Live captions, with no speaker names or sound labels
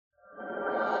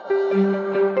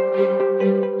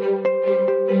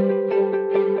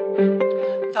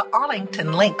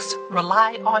Arlington Links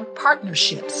rely on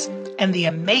partnerships and the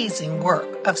amazing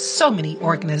work of so many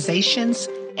organizations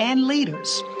and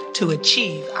leaders to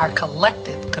achieve our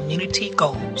collective community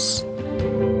goals.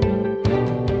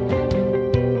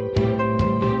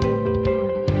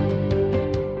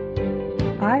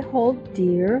 I hold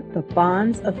dear the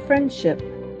bonds of friendship.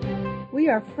 We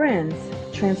are friends,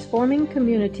 transforming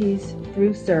communities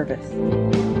through service.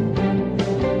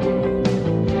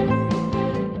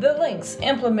 The Links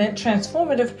implement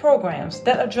transformative programs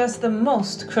that address the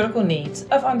most critical needs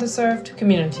of underserved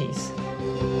communities.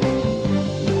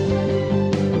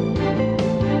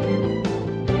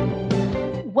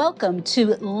 Welcome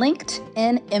to Linked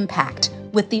in Impact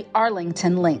with the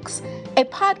Arlington Links, a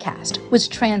podcast which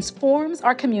transforms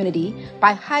our community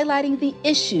by highlighting the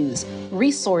issues,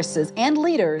 resources, and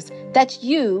leaders that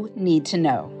you need to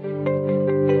know.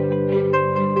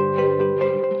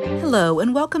 Hello,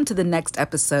 and welcome to the next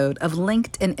episode of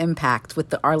Linked in Impact with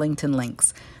the Arlington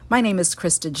Links. My name is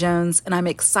Krysta Jones, and I'm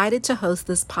excited to host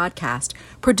this podcast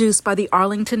produced by the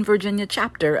Arlington, Virginia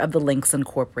chapter of the Links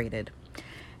Incorporated.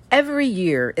 Every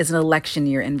year is an election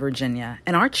year in Virginia,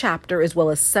 and our chapter, as well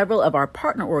as several of our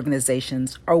partner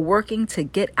organizations, are working to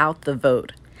get out the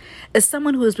vote. As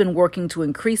someone who has been working to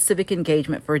increase civic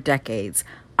engagement for decades,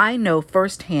 I know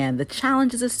firsthand the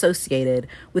challenges associated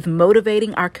with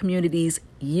motivating our communities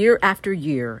year after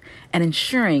year and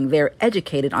ensuring they're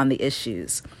educated on the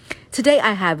issues. Today,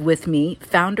 I have with me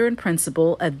founder and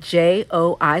principal of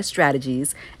J.O.I.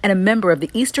 Strategies and a member of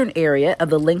the Eastern area of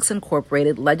the Links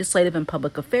Incorporated Legislative and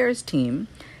Public Affairs team,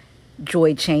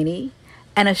 Joi Chaney,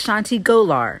 and A'shanti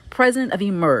Gholar, president of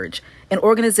Emerge, an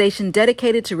organization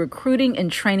dedicated to recruiting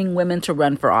and training women to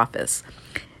run for office.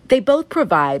 They both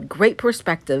provide great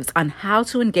perspectives on how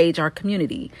to engage our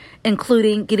community,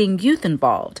 including getting youth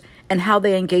involved and how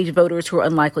they engage voters who are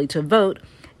unlikely to vote,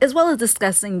 as well as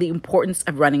discussing the importance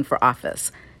of running for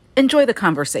office. Enjoy the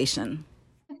conversation.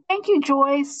 Thank you,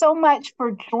 Joi, so much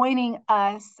for joining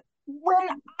us. When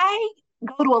I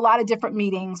go to a lot of different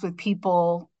meetings with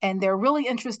people and they're really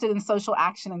interested in social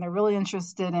action and they're really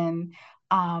interested in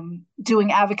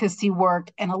doing advocacy work,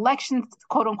 and election,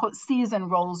 quote unquote, season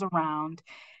rolls around,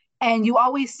 and you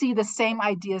always see the same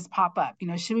ideas pop up. You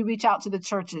know, should we reach out to the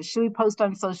churches? Should we post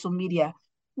on social media?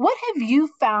 What have you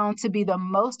found to be the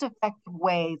most effective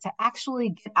way to actually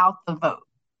get out the vote?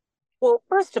 Well,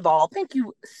 first of all, thank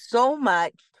you so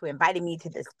much for inviting me to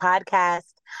this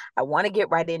podcast. I want to get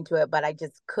right into it, but I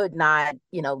just could not,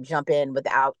 jump in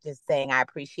without just saying I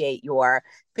appreciate your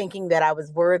thinking that I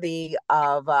was worthy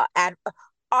of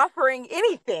offering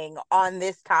anything on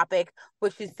this topic,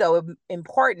 which is so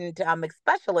important,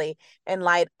 especially in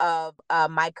light of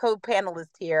my co-panelist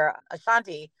here,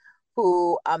 A'shanti,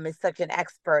 who is such an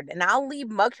expert. And I'll leave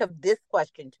much of this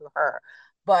question to her.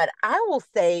 But I will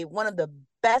say one of the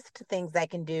best things I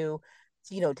can do,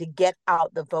 to get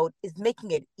out the vote is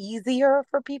making it easier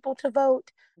for people to vote.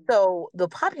 So the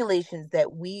populations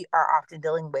that we are often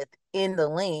dealing with in the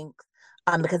links,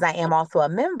 because I am also a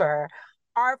member,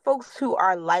 are folks who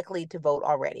are likely to vote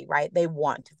already, right? They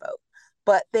want to vote,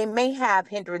 but they may have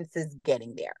hindrances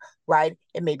getting there, right?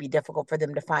 It may be difficult for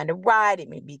them to find a ride. It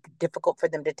may be difficult for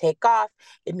them to take off.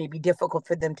 It may be difficult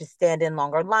for them to stand in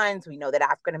longer lines. We know that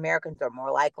African Americans are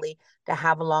more likely to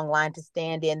have a long line to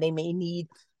stand in. They may need,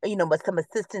 but some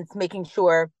assistance making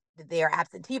sure that their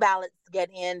absentee ballots get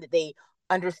in, that they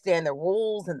understand the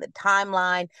rules and the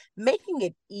timeline, making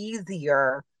it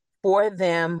easier for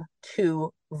them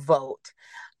to vote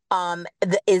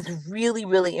is really,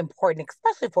 really important,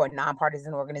 especially for a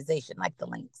nonpartisan organization like the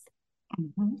Links.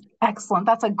 Mm-hmm. Excellent.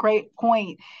 That's a great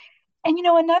point. And,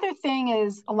 another thing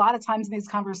is a lot of times in these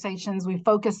conversations, we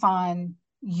focus on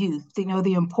youth,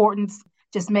 the importance,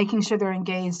 just making sure they're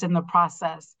engaged in the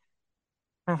process.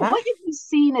 What have you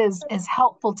seen as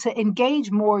helpful to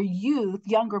engage more youth,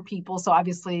 younger people, so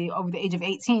obviously over the age of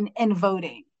 18, in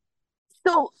voting?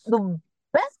 So the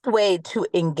best way to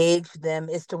engage them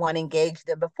is to want to engage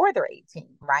them before they're 18,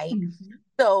 right? Mm-hmm.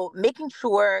 So making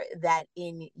sure that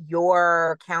in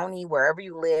your county, wherever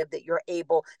you live, that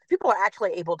people are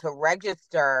actually able to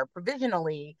register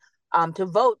provisionally to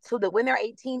vote, so that when they're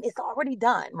 18, it's already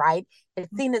done, right?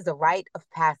 It's seen as a rite of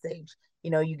passage.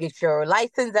 You get your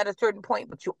license at a certain point,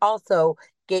 but you also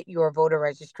get your voter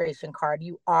registration card.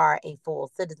 You are a full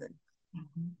citizen.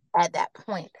 Mm-hmm. At that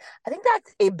point, I think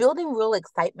that's building real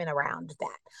excitement around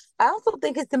that. I also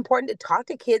think it's important to talk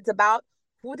to kids about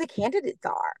who the candidates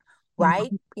are, right?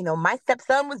 Mm-hmm. My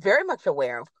stepson was very much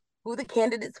aware of who the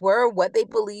candidates were, what they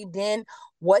believed in,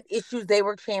 what issues they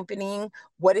were championing,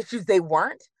 what issues they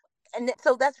weren't. And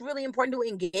so that's really important to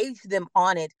engage them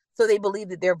on it so they believe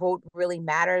that their vote really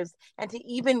matters, and to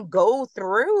even go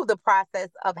through the process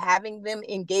of having them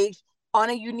engage on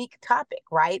a unique topic,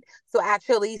 right? So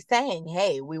actually saying,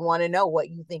 hey, we want to know what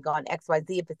you think on XYZ,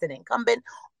 if it's an incumbent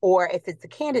or if it's a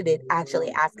candidate, actually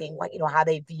asking what, how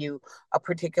they view a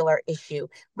particular issue,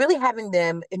 really having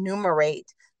them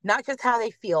enumerate not just how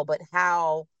they feel, but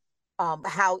how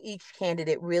each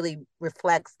candidate really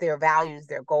reflects their values,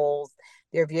 their goals,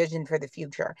 their vision for the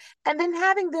future. And then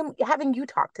having you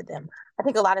talk to them. I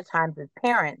think a lot of times as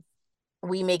parents,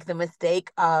 we make the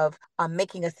mistake of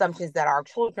making assumptions that our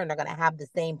children are going to have the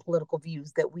same political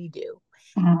views that we do.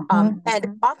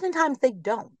 And oftentimes they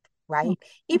don't, right?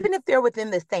 Even if they're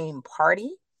within the same party,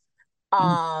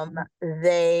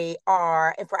 they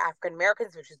are, and for African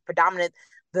Americans, which is predominant,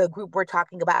 the group we're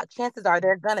talking about, chances are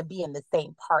they're going to be in the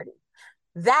same party.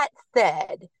 That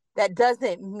said, that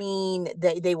doesn't mean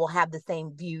that they will have the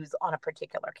same views on a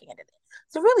particular candidate.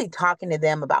 So really talking to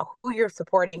them about who you're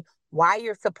supporting, why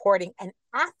you're supporting, and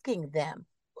asking them,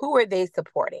 who are they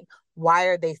supporting? Why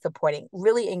are they supporting?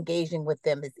 Really engaging with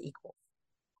them as equals.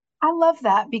 I love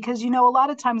that because, a lot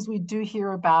of times we do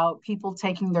hear about people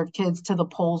taking their kids to the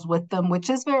polls with them, which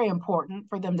is very important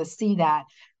for them to see that.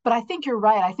 But I think you're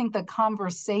right. I think the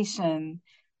conversation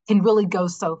can really go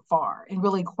so far in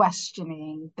really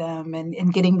questioning them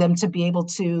and getting them to be able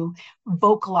to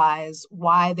vocalize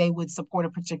why they would support a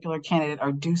particular candidate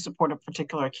or do support a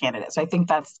particular candidate. So I think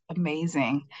that's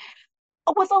amazing.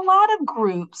 With a lot of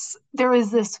groups, there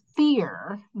is this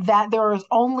fear that there is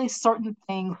only certain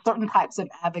things, certain types of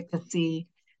advocacy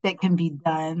that can be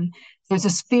done. There's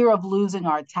this fear of losing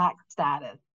our tax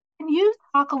status. Can you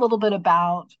talk a little bit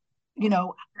about, you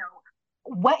know,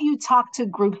 what you talk to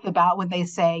groups about when they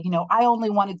say, I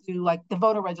only want to do like the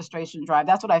voter registration drive.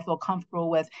 That's what I feel comfortable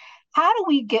with. How do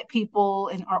we get people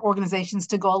in our organizations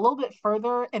to go a little bit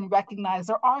further and recognize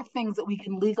there are things that we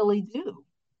can legally do?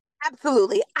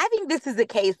 Absolutely. I think this is a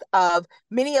case of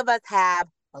many of us have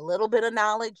a little bit of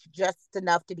knowledge, just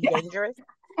enough to be dangerous,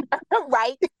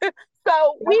 right?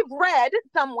 So we've read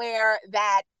somewhere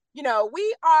that,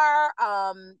 we are,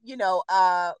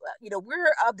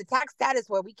 we're of the tax status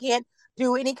where we can't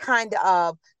do any kind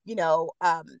of,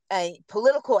 a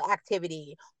political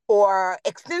activity or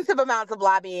extensive amounts of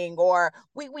lobbying, or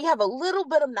we have a little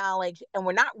bit of knowledge and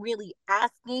we're not really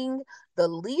asking the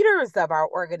leaders of our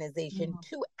organization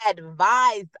to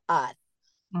advise us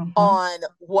on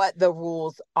what the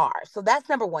rules are. So that's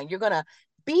number one. You're going to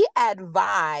be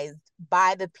advised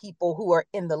by the people who are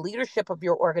in the leadership of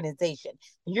your organization.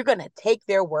 And you're going to take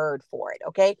their word for it.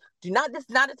 Okay. This is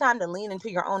not a time to lean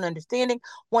into your own understanding.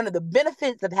 One of the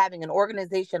benefits of having an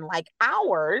organization like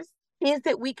ours is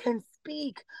that we can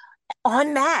speak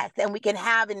en masse and we can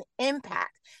have an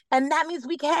impact. And that means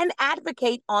we can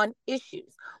advocate on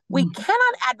issues. We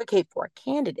cannot advocate for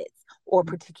candidates or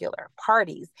particular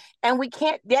parties, and we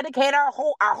can't dedicate our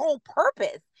whole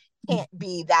purpose can't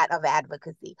be that of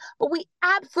advocacy. But we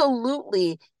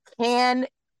absolutely can,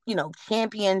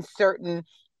 champion certain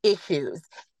issues.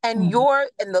 And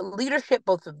the leadership,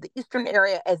 both of the Eastern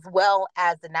area as well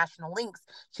as the National Links,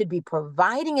 should be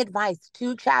providing advice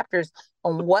to chapters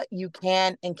on what you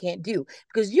can and can't do.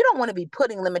 Because you don't want to be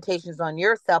putting limitations on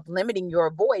yourself, limiting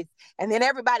your voice, and then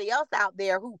everybody else out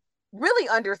there who really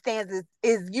understands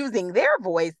is using their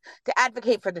voice to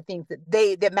advocate for the things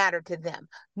that matter to them.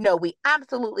 No, we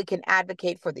absolutely can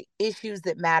advocate for the issues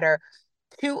that matter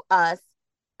to us,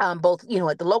 both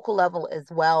at the local level as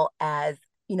well as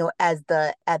at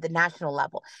the national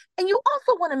level. And you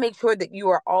also want to make sure that you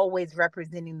are always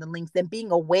representing the links and being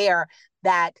aware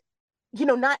that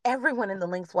not everyone in the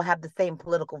links will have the same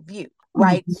political view,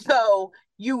 right? So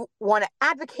you want to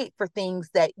advocate for things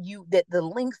that the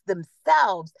links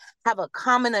themselves have a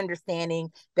common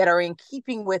understanding, that are in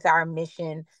keeping with our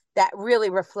mission, that really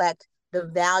reflect the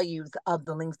values of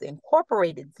the Links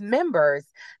Incorporated's members,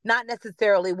 not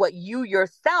necessarily what you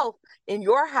yourself in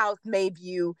your house may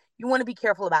view. You want to be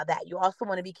careful about that. You also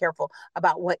want to be careful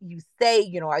about what you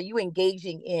say. Are you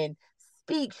engaging in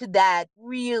speech that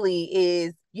really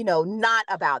is, not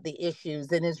about the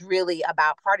issues and is really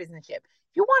about partisanship?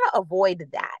 You want to avoid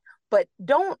that, but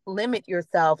don't limit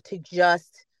yourself to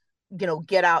just,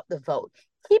 get out the vote.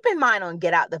 Keep in mind on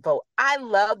get out the vote. I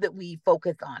love that we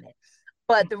focus on it.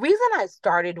 But the reason I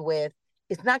started with,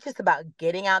 it's not just about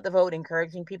getting out the vote,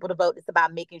 encouraging people to vote. It's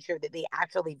about making sure that they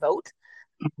actually vote.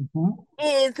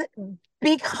 Is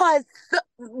because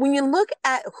when you look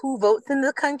at who votes in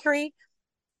the country,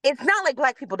 it's not like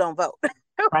Black people don't vote.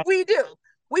 Right. We do.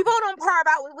 We vote on par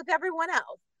about with everyone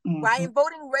else, right? And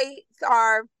voting rates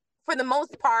are, for the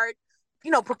most part,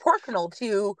 proportional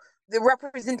to the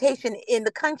representation in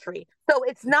the country. So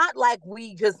it's not like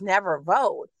we just never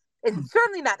vote. It's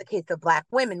certainly not the case of Black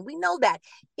women. We know that.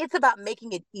 It's about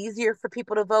making it easier for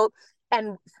people to vote.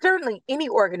 And certainly any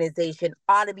organization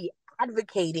ought to be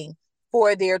advocating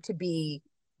for there to be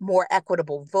more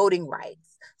equitable voting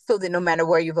rights so that no matter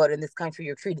where you vote in this country,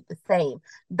 you're treated the same.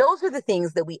 Those are the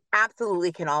things that we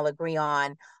absolutely can all agree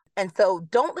on. And so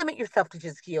don't limit yourself to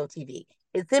just GOTV.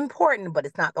 It's important, but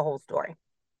it's not the whole story.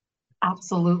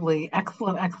 Absolutely.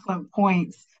 Excellent, excellent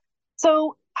points.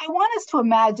 So I want us to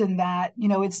imagine that,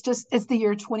 it's the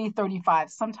year 2035,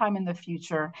 sometime in the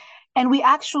future. And we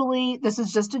actually, this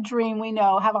is just a dream, we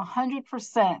know, have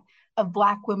 100% of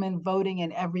Black women voting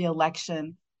in every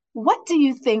election. What do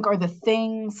you think are the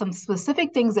things, some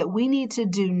specific things that we need to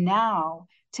do now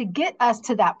to get us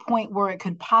to that point where it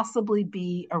could possibly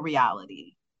be a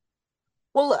reality?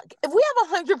 Well, look, if we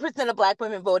have 100% of Black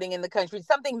women voting in the country,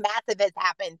 something massive has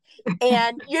happened.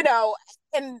 And,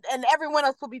 and everyone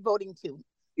else will be voting too.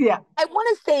 Yeah. I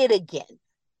want to say it again.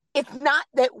 It's not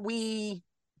that we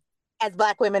as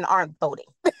Black women aren't voting,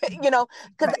 because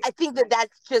right. I think that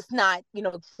that's just not,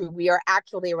 true. We are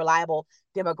actually a reliable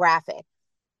demographic.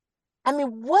 I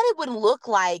mean, what it would look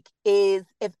like is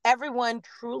if everyone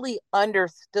truly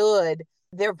understood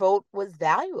their vote was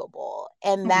valuable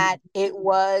and that it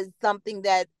was something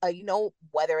that,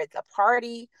 whether it's a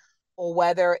party or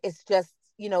whether it's just,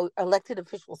 elected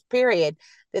officials, period,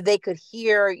 that they could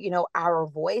hear, our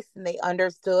voice and they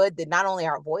understood that not only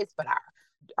our voice, but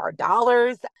our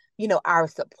dollars, our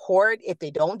support. If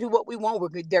they don't do what we want,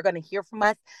 they're going to hear from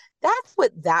us. That's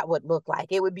what that would look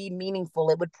like. It would be meaningful.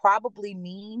 It would probably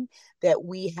mean that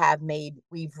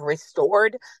we've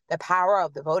restored the power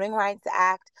of the Voting Rights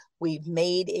Act. We've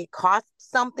made it cost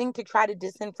something to try to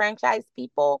disenfranchise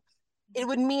people. It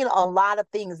would mean a lot of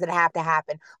things that have to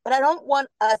happen. But I don't want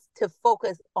us to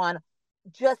focus on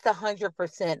just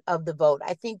 100% of the vote.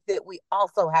 I think that we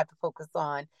also have to focus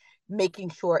on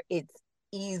making sure it's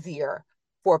easier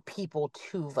for people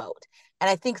to vote. And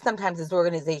I think sometimes as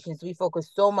organizations, we focus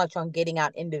so much on getting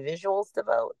out individuals to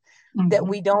vote that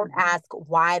we don't ask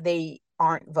why they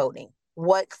aren't voting.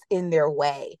 What's in their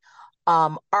way?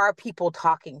 Are people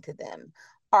talking to them?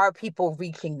 Are people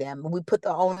reaching them? We put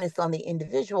the onus on the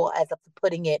individual as opposed to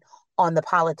putting it on the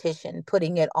politician,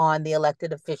 putting it on the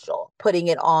elected official, putting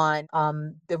it on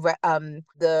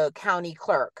the county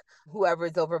clerk, whoever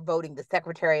is over voting, the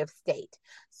Secretary of State.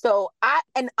 So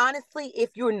honestly,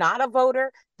 if you're not a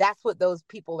voter, that's what those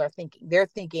people are thinking. They're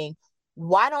thinking,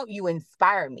 why don't you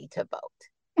inspire me to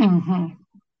vote? Mm-hmm.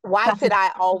 Why should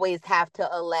I always have to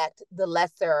elect the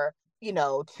lesser,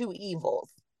 two evils?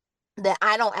 That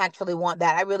I don't actually want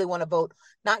that. I really want to vote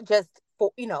not just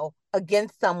for,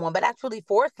 against someone, but actually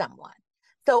for someone.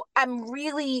 So I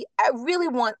really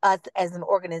want us as an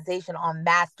organization en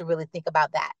masse to really think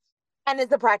about that. And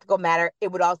as a practical matter,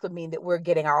 it would also mean that we're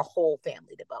getting our whole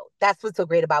family to vote. That's what's so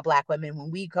great about Black women.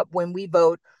 When we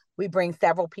vote, we bring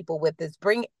several people with us.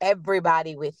 Bring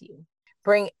everybody with you.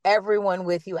 Bring everyone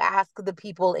with you. Ask the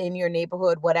people in your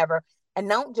neighborhood, whatever, and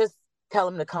don't just tell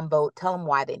them to come vote. Tell them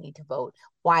why they need to vote,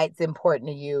 why it's important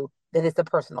to you, that it's a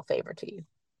personal favor to you.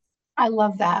 I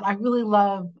love that. I really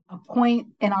love a point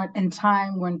in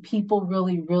time when people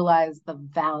really realize the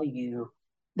value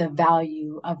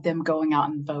of them going out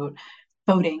and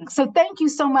voting. So thank you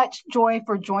so much, Joi,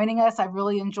 for joining us. I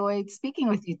really enjoyed speaking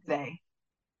with you today.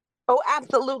 Oh,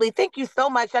 absolutely. Thank you so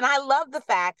much. And I love the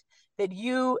fact that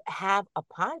you have a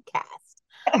podcast.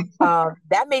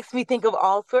 That makes me think of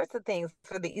all sorts of things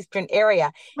for the Eastern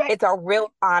area. Right. It's a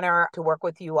real honor to work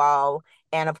with you all.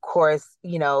 And of course,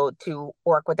 to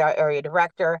work with our area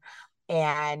director.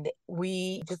 And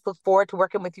we just look forward to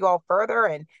working with you all further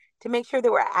and to make sure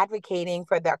that we're advocating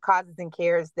for the causes and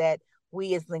cares that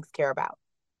we as Links care about.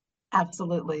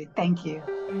 Absolutely. Thank you.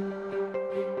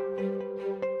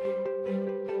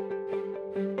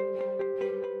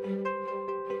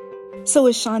 So,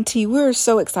 A'shanti, we're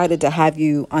so excited to have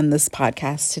you on this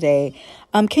podcast today.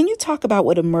 Can you talk about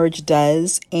what Emerge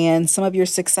does and some of your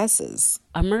successes?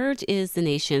 Emerge is the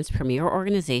nation's premier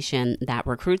organization that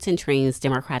recruits and trains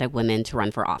Democratic women to run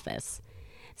for office.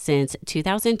 Since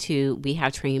 2002, we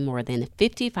have trained more than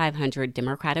 5,500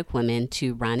 Democratic women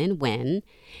to run and win,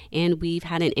 and we've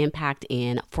had an impact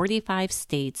in 45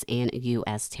 states and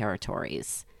U.S.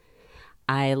 territories.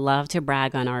 I love to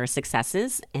brag on our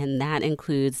successes, and that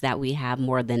includes that we have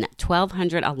more than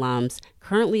 1,200 alums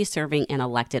currently serving in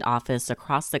elected office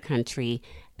across the country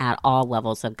at all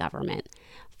levels of government,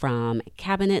 from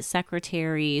cabinet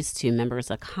secretaries to members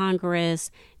of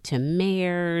Congress to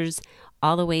mayors,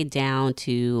 all the way down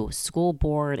to school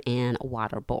board and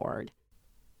water board.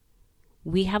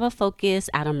 We have a focus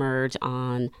at Emerge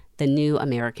on the new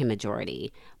American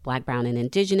majority, Black, Brown, and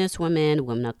Indigenous women,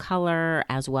 women of color,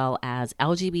 as well as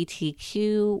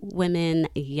LGBTQ women,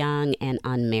 young and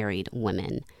unmarried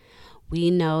women. We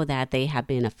know that they have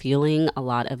been fueling a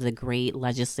lot of the great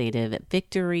legislative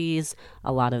victories,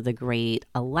 a lot of the great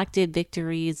elected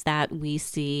victories that we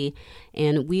see,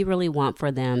 and we really want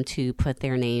for them to put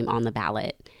their name on the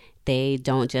ballot. They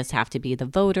don't just have to be the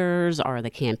voters or the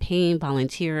campaign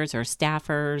volunteers or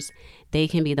staffers. They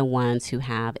can be the ones who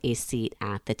have a seat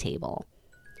at the table.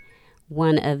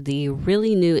 One of the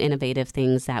really new innovative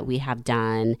things that we have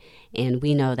done, and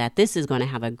we know that this is going to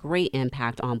have a great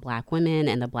impact on Black women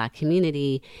and the Black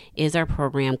community, is our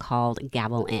program called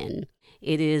Gavel In.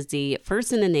 It is the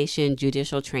first in the nation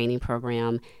judicial training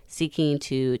program seeking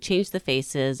to change the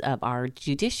faces of our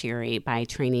judiciary by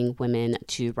training women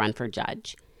to run for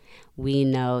judge. We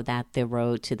know that the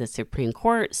road to the Supreme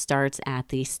Court starts at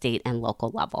the state and local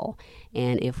level.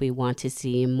 And if we want to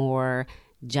see more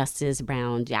Justice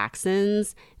Brown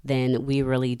Jacksons, then we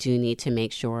really do need to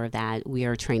make sure that we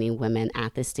are training women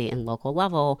at the state and local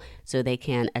level so they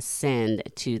can ascend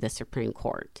to the Supreme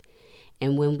Court.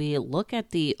 And when we look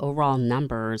at the overall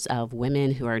numbers of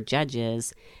women who are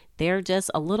judges, they're just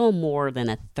a little more than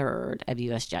a third of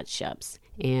U.S. judgeships.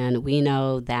 And we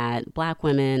know that Black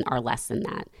women are less than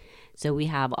that. So we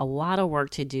have a lot of work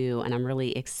to do, and I'm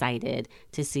really excited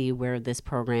to see where this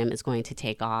program is going to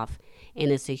take off.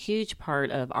 And it's a huge part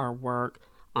of our work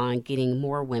on getting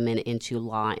more women into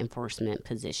law enforcement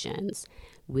positions.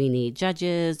 We need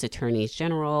judges, attorneys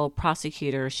general,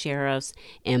 prosecutors, sheriffs,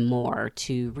 and more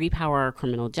to repower our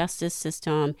criminal justice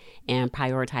system and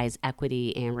prioritize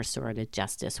equity and restorative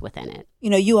justice within it. You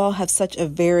know, you all have such a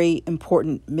very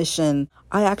important mission.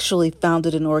 I actually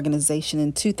founded an organization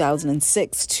in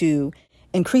 2006 to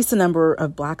increase the number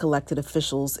of Black elected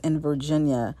officials in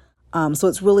Virginia. So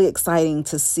it's really exciting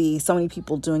to see so many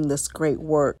people doing this great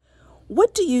work.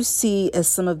 What do you see as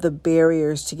some of the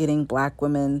barriers to getting Black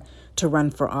women to run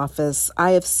for office?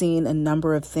 I have seen a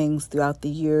number of things throughout the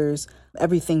years,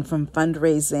 everything from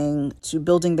fundraising to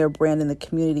building their brand in the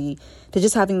community to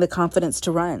just having the confidence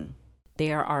to run.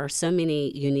 There are so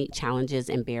many unique challenges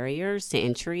and barriers to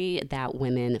entry that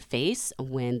women face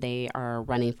when they are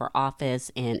running for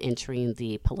office and entering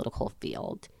the political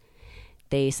field.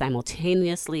 They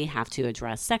simultaneously have to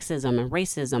address sexism and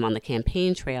racism on the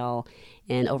campaign trail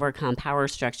and overcome power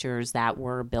structures that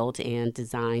were built and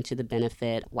designed to the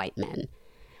benefit white men.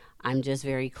 I'm just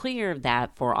very clear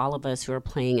that for all of us who are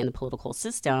playing in the political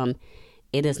system,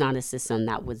 it is not a system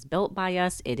that was built by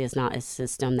us. It is not a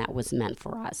system that was meant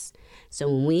for us. So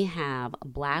when we have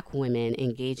Black women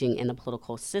engaging in the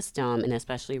political system and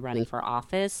especially running for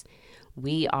office,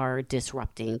 we are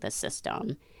disrupting the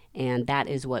system. And that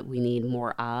is what we need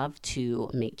more of to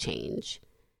make change.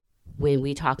 When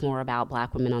we talk more about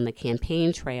Black women on the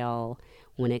campaign trail,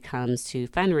 when it comes to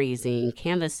fundraising,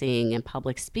 canvassing, and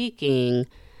public speaking,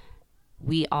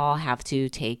 we all have to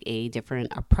take a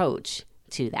different approach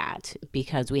to that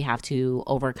because we have to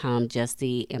overcome just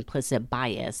the implicit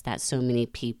bias that so many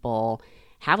people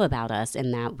have about us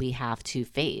and that we have to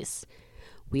face.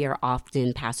 We are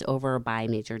often passed over by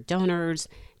major donors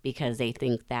because they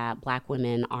think that Black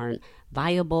women aren't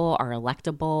viable or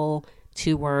electable.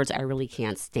 Two words I really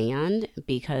can't stand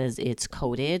because it's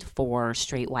coded for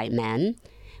straight white men.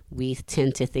 We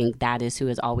tend to think that is who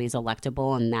is always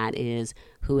electable and that is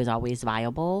who is always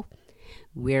viable.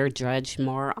 We're judged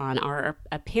more on our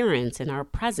appearance and our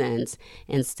presence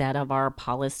instead of our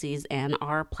policies and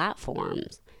our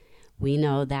platforms. We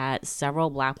know that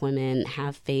several Black women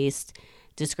have faced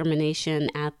discrimination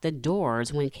at the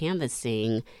doors when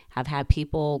canvassing, have had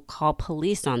people call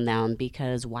police on them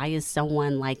because why is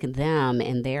someone like them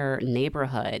in their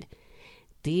neighborhood?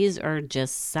 These are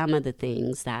just some of the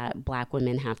things that Black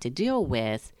women have to deal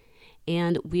with.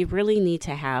 And we really need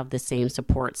to have the same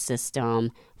support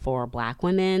system for Black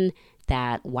women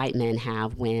that white men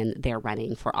have when they're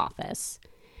running for office.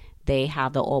 They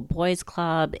have the Old Boys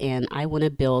Club, and I want to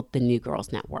build the New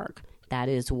Girls Network. That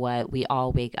is what we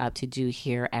all wake up to do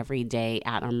here every day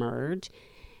at Emerge.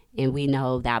 And we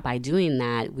know that by doing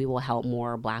that, we will help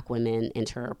more Black women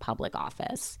enter public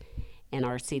office. And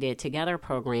our Seated Together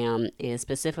program is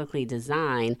specifically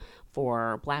designed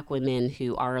for Black women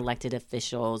who are elected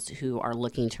officials who are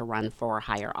looking to run for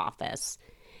higher office.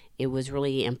 It was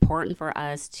really important for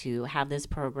us to have this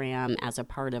program as a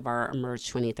part of our Emerge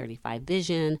 2035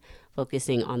 vision,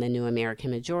 focusing on the new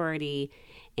American majority.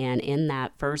 And in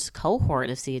that first cohort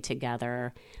of See It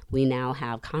Together, we now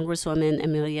have Congresswoman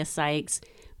Amelia Sykes,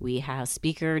 we have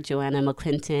Speaker Joanna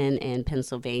McClinton in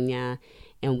Pennsylvania,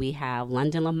 And we have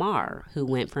London Lamar, who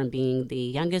went from being the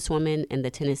youngest woman in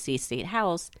the Tennessee State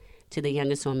House to the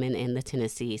youngest woman in the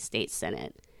Tennessee State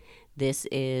Senate. This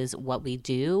is what we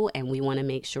do, and we want to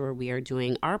make sure we are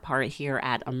doing our part here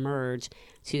at Emerge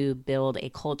to build a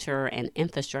culture and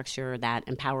infrastructure that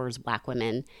empowers Black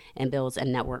women and builds a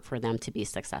network for them to be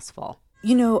successful.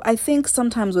 You know, I think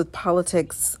sometimes with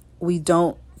politics, we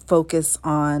don't focus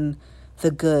on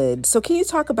the good. So can you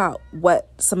talk about what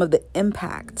some of the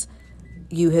impact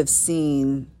you have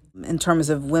seen in terms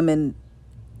of women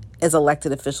as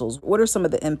elected officials? What are some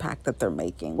of the impact that they're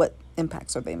making? What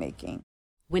impacts are they making?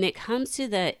 When it comes to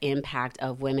the impact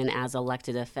of women as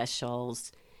elected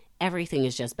officials, everything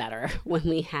is just better when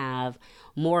we have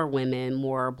more women,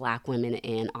 more Black women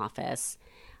in office.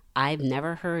 I've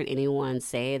never heard anyone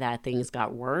say that things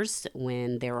got worse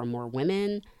when there were more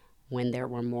women, when there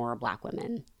were more Black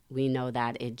women. We know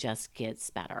that it just gets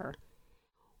better.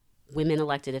 Women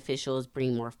elected officials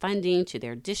bring more funding to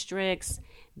their districts.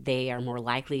 They are more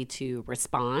likely to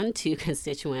respond to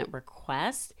constituent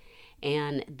requests,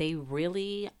 and they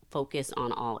really focus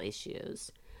on all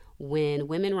issues. When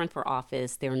women run for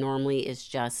office, there normally is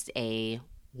just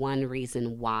one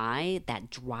reason why that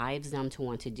drives them to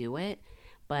want to do it.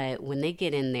 But when they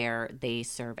get in there, they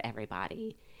serve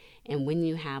everybody. And when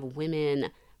you have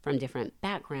women from different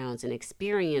backgrounds and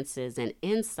experiences and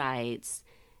insights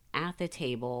at the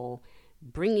table,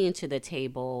 bringing to the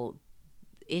table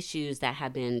issues that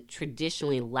have been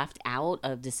traditionally left out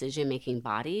of decision-making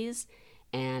bodies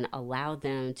and allow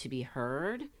them to be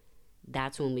heard,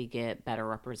 that's when we get better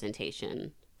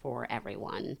representation for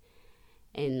everyone.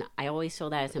 And I always feel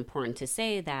that it's important to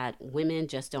say that women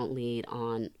just don't lead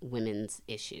on women's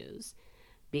issues,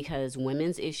 because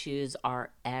women's issues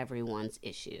are everyone's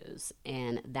issues.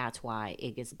 And that's why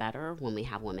it gets better when we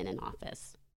have women in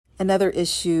office. Another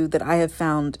issue that I have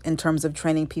found in terms of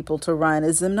training people to run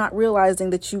is them not realizing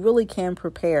that you really can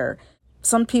prepare.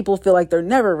 Some people feel like they're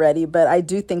never ready, but I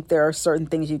do think there are certain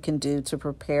things you can do to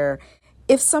prepare.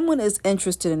 If someone is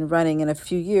interested in running in a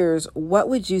few years, what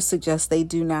would you suggest they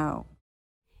do now?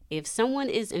 If someone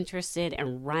is interested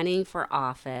in running for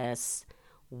office,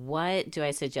 what do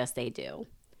I suggest they do?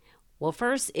 Well,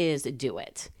 first is do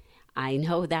it. I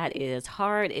know that is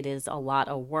hard. It is a lot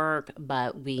of work,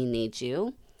 but we need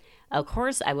you. Of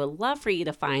course, I would love for you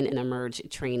to find an Emerge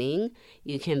training.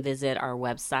 You can visit our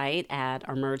website at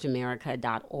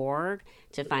emergeamerica.org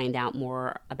to find out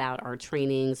more about our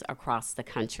trainings across the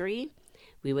country.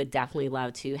 We would definitely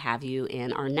love to have you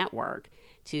in our network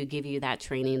to give you that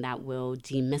training that will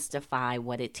demystify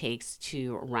what it takes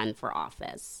to run for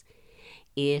office.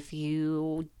 If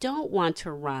you don't want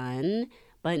to run,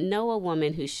 but know a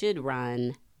woman who should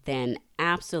run, then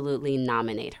absolutely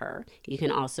nominate her. You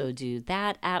can also do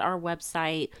that at our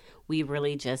website. We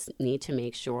really just need to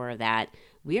make sure that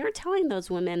we are telling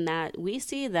those women that we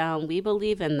see them, we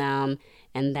believe in them,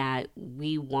 and that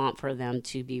we want for them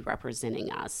to be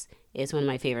representing us. It's one of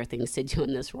my favorite things to do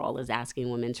in this role is asking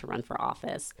women to run for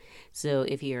office. So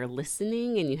if you're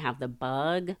listening and you have the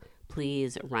bug,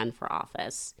 please run for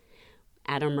office.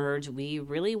 At Emerge, we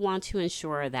really want to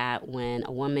ensure that when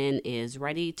a woman is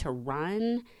ready to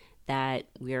run, that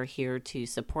we are here to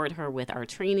support her with our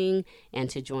training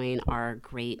and to join our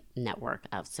great network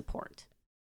of support.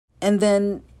 And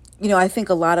then, I think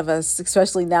a lot of us,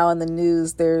 especially now in the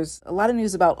news, there's a lot of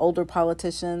news about older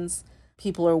politicians.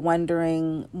 People are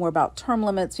wondering more about term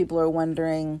limits. People are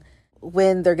wondering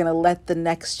when they're going to let the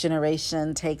next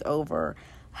generation take over.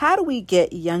 How do we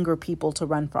get younger people to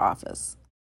run for office?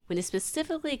 When it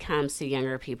specifically comes to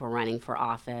younger people running for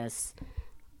office,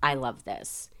 I love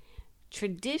this.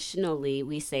 Traditionally,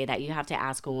 we say that you have to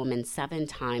ask a woman 7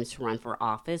 times to run for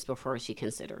office before she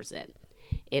considers it.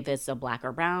 If it's a Black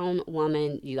or brown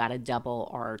woman, you got to double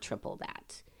or triple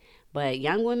that. But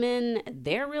young women,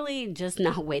 they're really just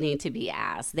not waiting to be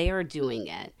asked. They are doing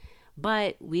it.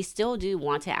 But we still do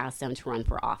want to ask them to run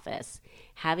for office.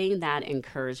 Having that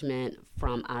encouragement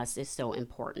from us is so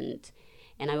important.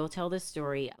 And I will tell this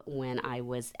story. When I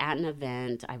was at an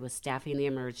event, I was staffing the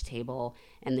Emerge table,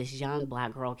 and this young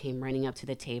Black girl came running up to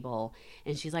the table,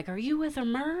 and she's like, "Are you with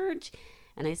Emerge?"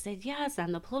 And I said, "Yes,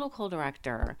 I'm the political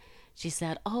director." She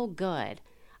said, "Oh, good.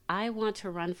 I want to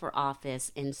run for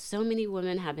office, and so many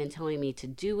women have been telling me to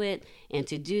do it and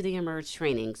to do the Emerge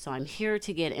training, so I'm here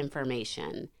to get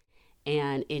information."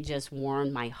 And it just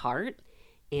warmed my heart.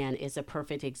 And it's a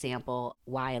perfect example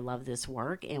why I love this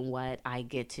work and what I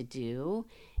get to do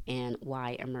and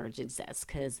why Emerge exists,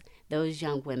 because those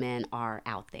young women are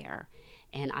out there.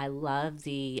 And I love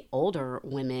the older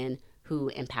women who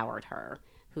empowered her.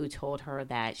 who told her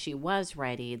that she was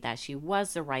ready, that she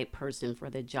was the right person for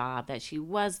the job, that she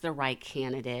was the right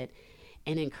candidate,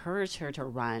 and encouraged her to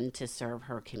run to serve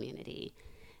her community.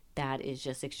 That is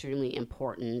just extremely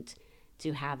important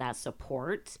to have that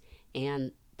support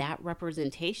and that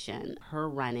representation. Her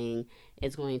running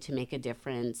is going to make a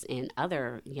difference in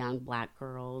other young Black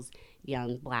girls,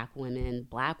 young Black women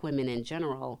in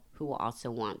general, who will also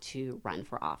want to run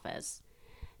for office.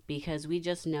 Because we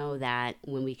just know that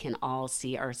when we can all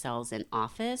see ourselves in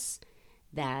office,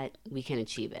 that we can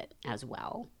achieve it as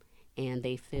well. And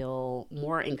they feel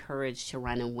more encouraged to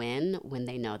run and win when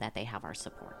they know that they have our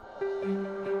support.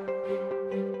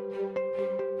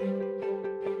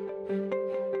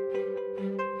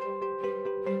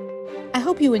 I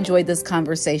hope you enjoyed this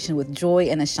conversation with Joi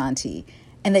and A'shanti,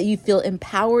 and that you feel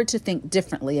empowered to think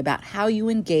differently about how you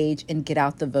engage in Get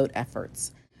Out the Vote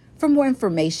efforts. For more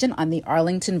information on the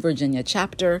Arlington, Virginia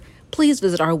chapter, please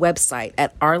visit our website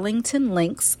at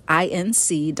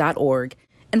arlingtonlinksinc.org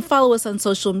and follow us on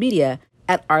social media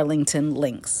at Arlington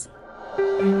Links.